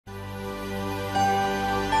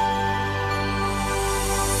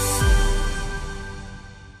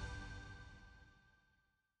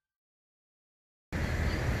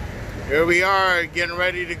Here we are getting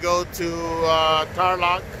ready to go to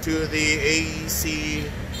Tarlac to the AEC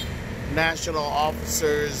National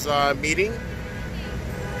Officers meeting.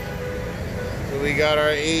 So we got our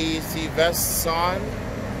AEC vests on.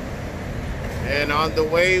 And on the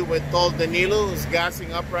way with Tol Danilo, who's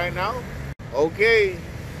gassing up right now. Okay,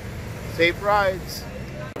 safe rides.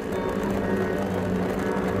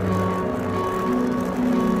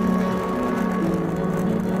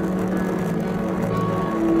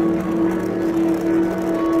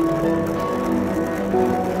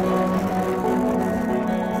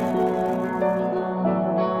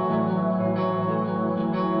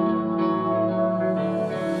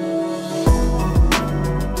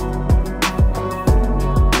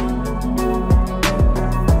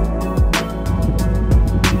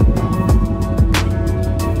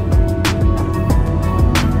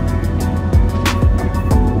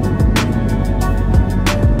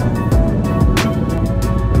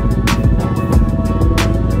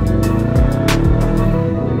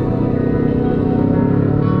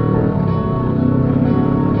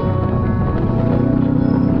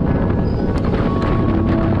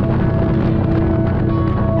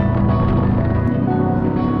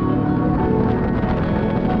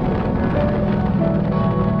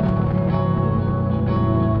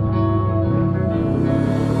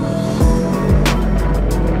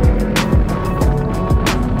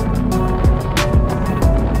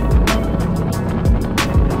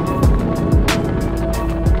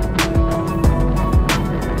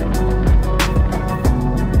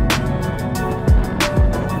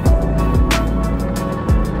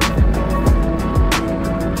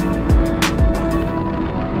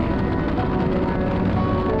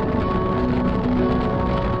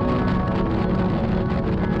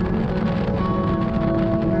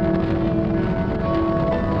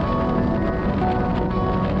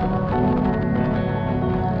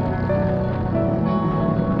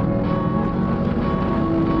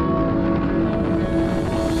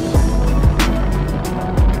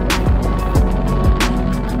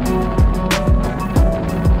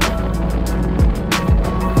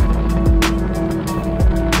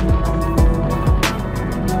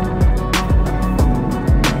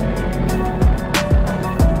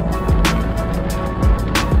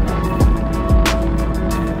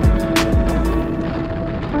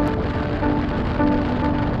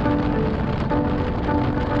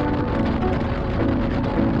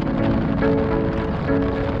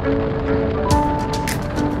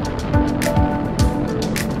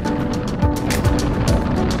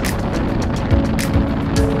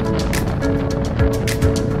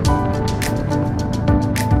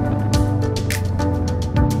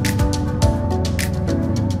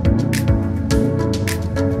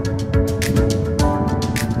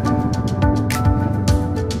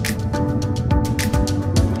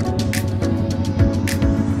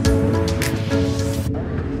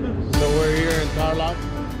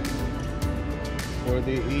 For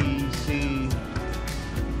the AEC.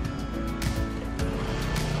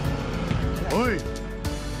 Oi!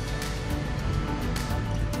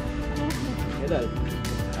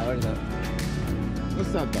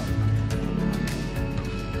 What's that dog?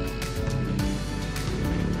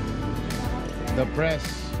 The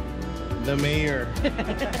press, the mayor,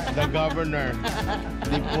 the governor,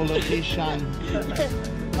 the politician.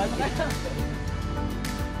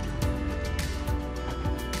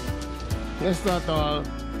 That's not all.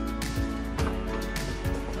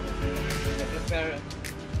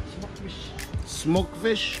 Smoked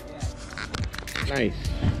fish. Nice.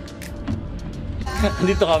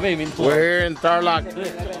 Dito kami, minto. We're here in Tarlac.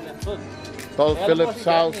 Tol Philip's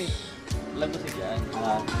house. Alam mo si Jan.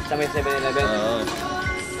 Sa may 7-Eleven.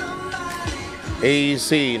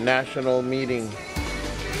 AEC National Meeting.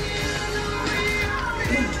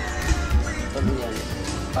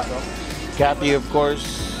 Kathy, of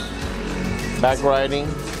course, back riding,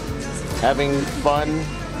 having fun,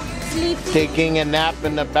 taking a nap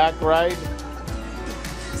in the back ride.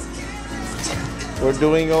 We're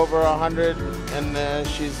doing over 100 and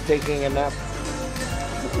she's taking a nap,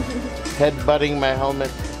 headbutting my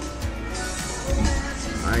helmet.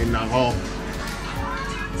 Ay nako.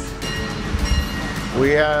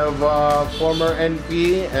 We have former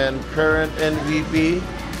NP and current MVP,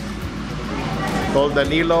 Tol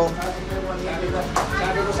Danilo,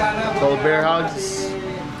 Tol Bear Hugs.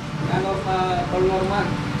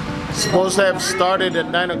 Supposed to have started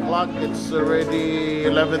at 9 o'clock. It's already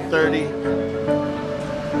 11:30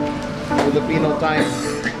 Filipino time.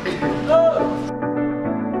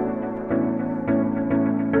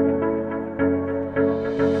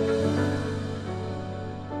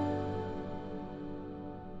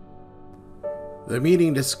 The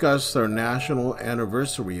meeting discussed our national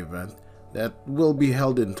anniversary event that will be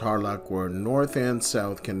held in Tarlac, where North and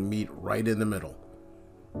South can meet right in the middle.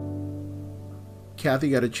 Kathy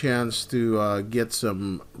got a chance to get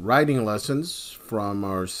some riding lessons from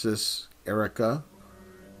our sis Erica,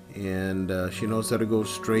 and she knows how to go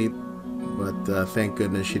straight, but thank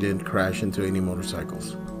goodness she didn't crash into any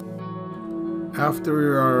motorcycles.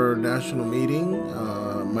 After our national meeting,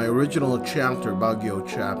 my original chapter, Baguio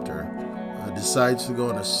chapter, decides to go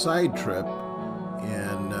on a side trip,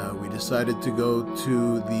 and we decided to go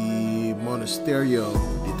to the Monasterio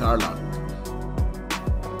De Tarlac.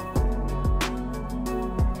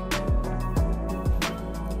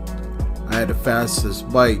 I had the fastest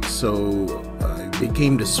bike, so I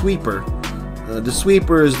became the sweeper. The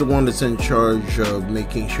sweeper is the one that's in charge of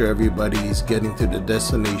making sure everybody's getting to the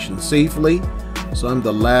destination safely. So I'm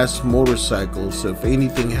the last motorcycle, so if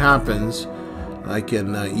anything happens, I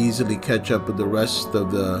can easily catch up with the rest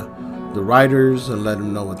of the riders and let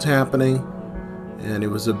them know what's happening. And it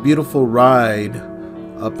was a beautiful ride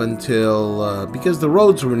up until, because the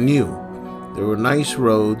roads were new. They were nice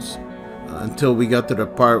roads until we got to the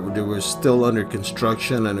part where they were still under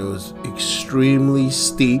construction and it was extremely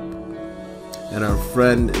steep. And our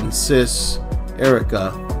friend and sis,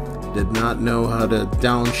 Erica, did not know how to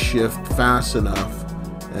downshift fast enough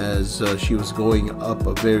as she was going up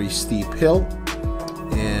a very steep hill.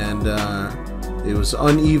 And it was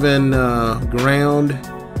uneven ground,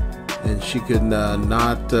 and she could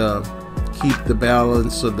not keep the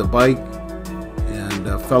balance of the bike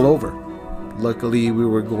and fell over. Luckily, we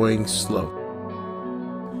were going slow.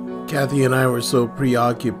 Kathy and I were so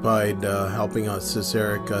preoccupied helping out Sis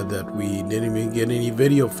Erica that we didn't even get any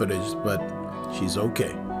video footage, but she's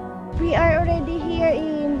okay. We are already here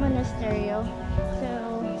in Monasterio. So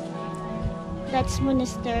that's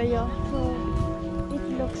Monasterio. So it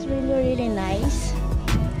looks really nice.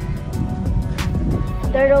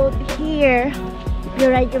 The road here, if you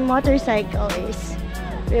ride your motorcycle, is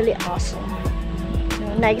really awesome. You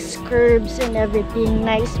know, nice curves and everything,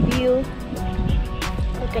 nice view.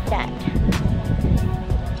 Look at that.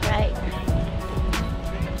 Right.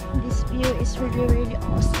 This view is really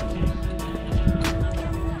awesome.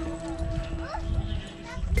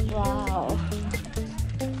 Wow.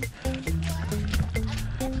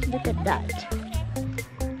 Look at that.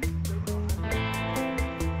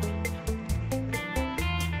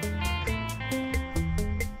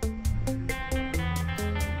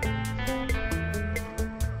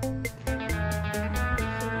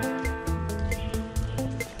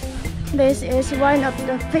 This is one of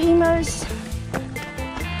the famous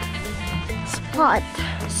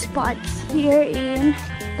spots here in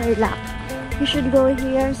Tarlac. You should go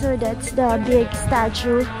here. So that's the big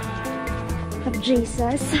statue of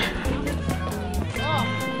Jesus.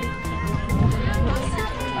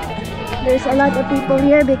 There's a lot of people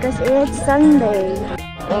here because it's Sunday.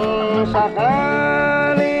 Kung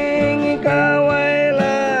sakaling ikaw